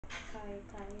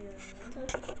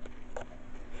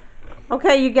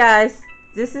Okay, you guys,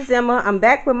 this is Emma. I'm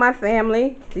back with my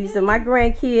family. These are my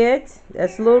grandkids.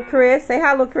 That's little Chris. Say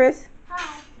hi, little Chris.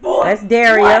 Hi. That's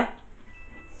Daria.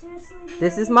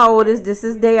 This is my oldest. This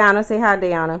is Diana. Say hi,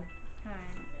 Diana.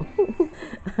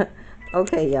 Hi.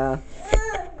 Okay, y'all.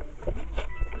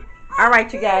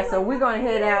 Alright, you guys, so we're going to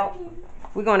head out.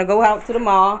 We're going to go out to the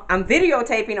mall. I'm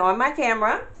videotaping on my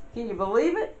camera. Can you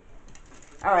believe it?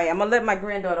 Alright, I'm going to let my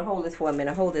granddaughter hold this for a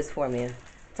minute. Hold this for a minute.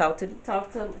 Talk to the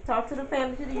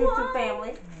family, to the YouTube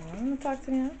family. I'm going to talk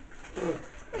to them.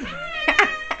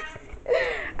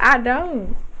 I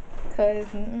don't. Cause,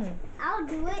 I'll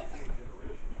do it.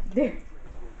 There.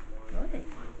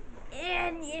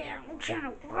 And yeah, I'm trying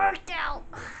to work out.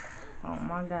 Oh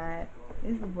my God.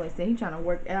 This little boy said he's trying to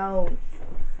work out.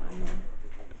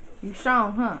 You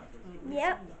strong, huh?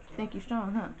 Yep. Think you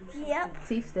strong, huh? Yep.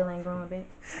 Teeth still ain't growing back?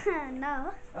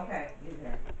 No. Okay, get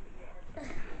there.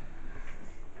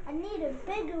 I need a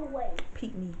bigger weight.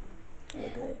 Peek me. Yeah,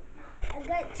 good. I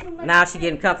got too much. Now she's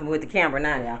getting comfortable with the camera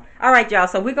now, y'all. All right, y'all.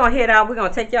 So we're going to head out. We're going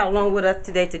to take y'all along with us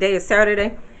today. Today is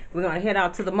Saturday. We're going to head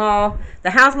out to the mall. The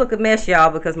house look a mess,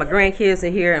 y'all, because my grandkids are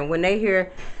here. And when they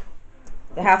here,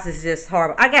 the house is just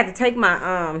horrible. I got to take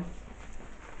my,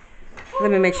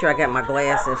 let me make sure I got my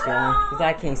glasses, y'all, because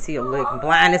I can't see a lick. I'm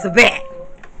blind as a bat.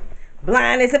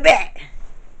 Blind as a bat.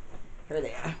 Here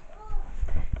they are.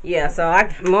 Yeah, so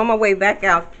I'm on my way back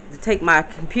out to take my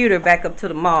computer back up to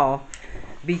the mall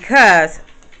because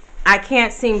I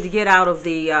can't seem to get out of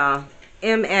the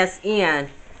MSN.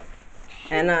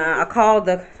 And I called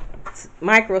the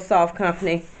Microsoft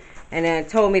company and then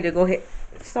told me to go ahead.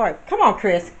 Sorry, come on,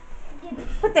 Chris.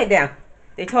 Put that down.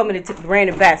 They told me to bring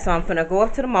it back, so I'm finna go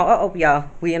up to the mall. Uh-oh, y'all.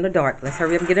 We in the dark. Let's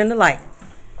hurry up and get in the light.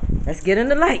 Let's get in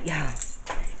the light, y'all.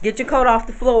 Get your coat off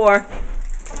the floor.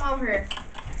 Come over here.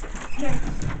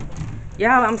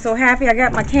 Y'all, I'm so happy I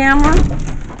got my camera.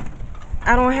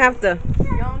 I don't have to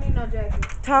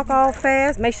talk all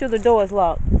fast. Make sure the door is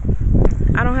locked.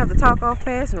 I don't have to talk all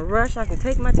fast and rush. I can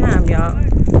take my time, y'all.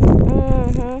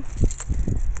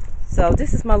 So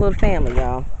this is my little family,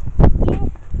 y'all.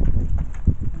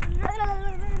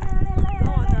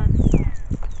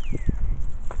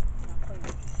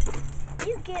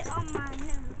 You get on my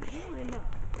nerves.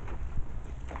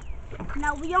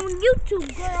 Now we on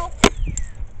YouTube, girl.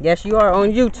 Yes, you are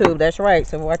on YouTube. That's right.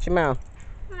 So watch your mouth.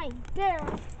 Hi,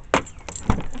 girl.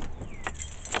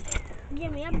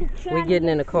 Jimmy, I'll be trying. We're getting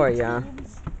in the car, y'all.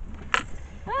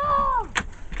 Oh.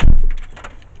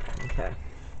 Okay.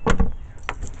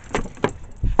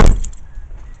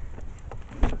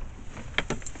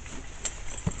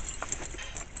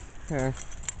 Here.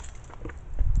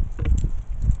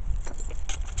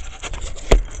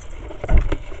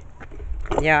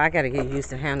 Yeah, I gotta get used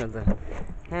to handle this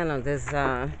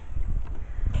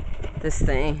this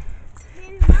thing.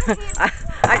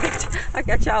 I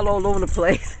got y'all all over the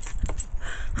place.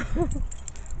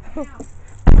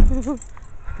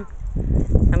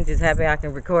 I'm just happy I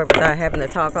can record without having to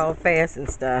talk all fast and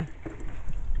stuff.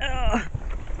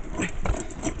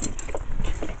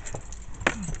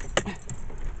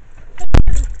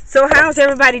 So how's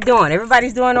everybody doing?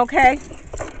 Everybody's doing okay?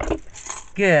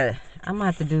 Good. I'm gonna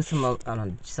have to do some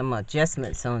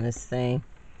adjustments on this thing.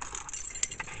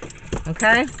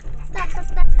 Okay?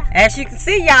 As you can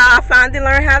see, y'all, I finally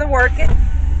learned how to work it.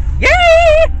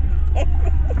 Yay!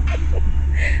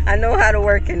 I know how to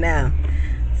work it now.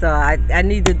 So I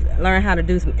need to learn how to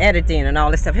do some editing and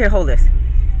all this stuff. Here, hold this.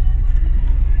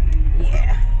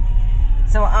 Yeah.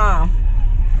 So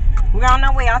we're on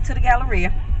our way out to the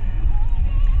Galleria.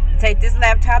 Take this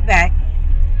laptop back.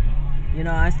 You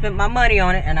know, I spent my money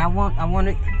on it, and I want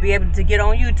to be able to get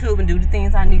on YouTube and do the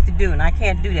things I need to do, and I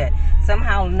can't do that.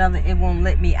 Somehow or another, it won't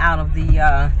let me out of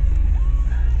the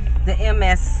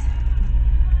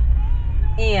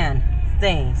MSN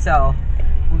thing. So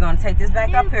we're gonna take this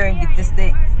back up here and get this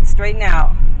thing straightened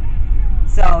out.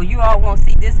 So you all won't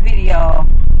see this video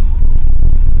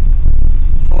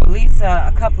for at least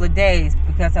a couple of days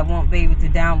because I won't be able to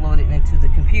download it into the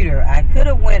computer. I could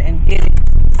have went and did it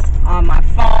on my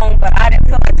phone, but I didn't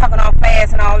feel like talking all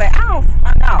fast and all that.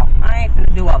 I ain't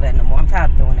gonna do all that no more. I'm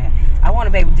tired of doing that. I want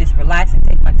to be able to just relax and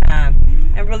take my time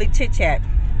and really chit chat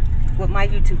with my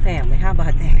YouTube family. How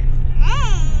about that?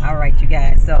 All right, you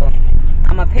guys. So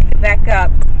I'm gonna pick it back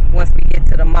up once we get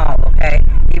to the mall, okay?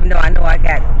 Even though I know I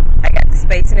got the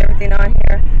space and everything on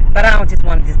here, but I don't just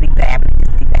want to just be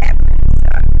babbling, So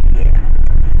yeah.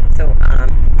 So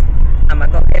I'm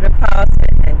gonna go ahead and pause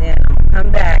it, and then I'm gonna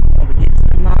come back when we get to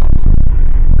the mall.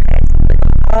 Okay, so we're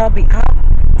gonna all be out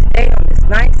today on this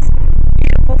nice,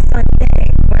 beautiful sunny day.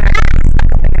 We're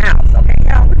stuck up in the house, okay,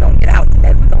 y'all? We're gonna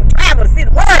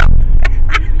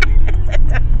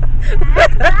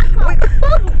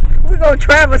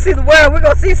travel and see the world. We're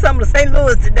gonna see some of St.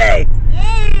 Louis today.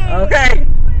 Yeah. Okay.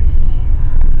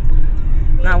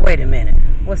 Now wait a minute.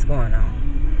 What's going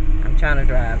on? I'm trying to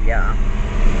drive, y'all.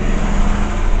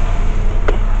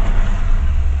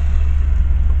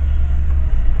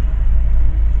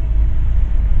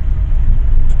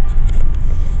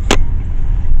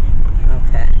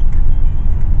 Okay.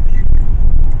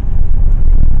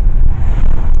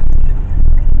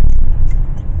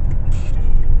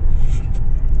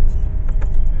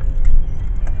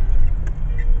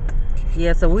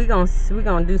 Yeah, so we're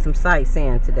gonna do some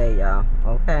sightseeing today, y'all.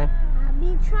 Okay. I've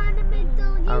been trying to make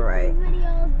those YouTube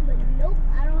videos, but nope,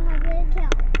 I don't have an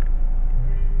account.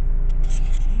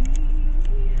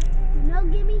 No,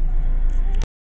 gimme.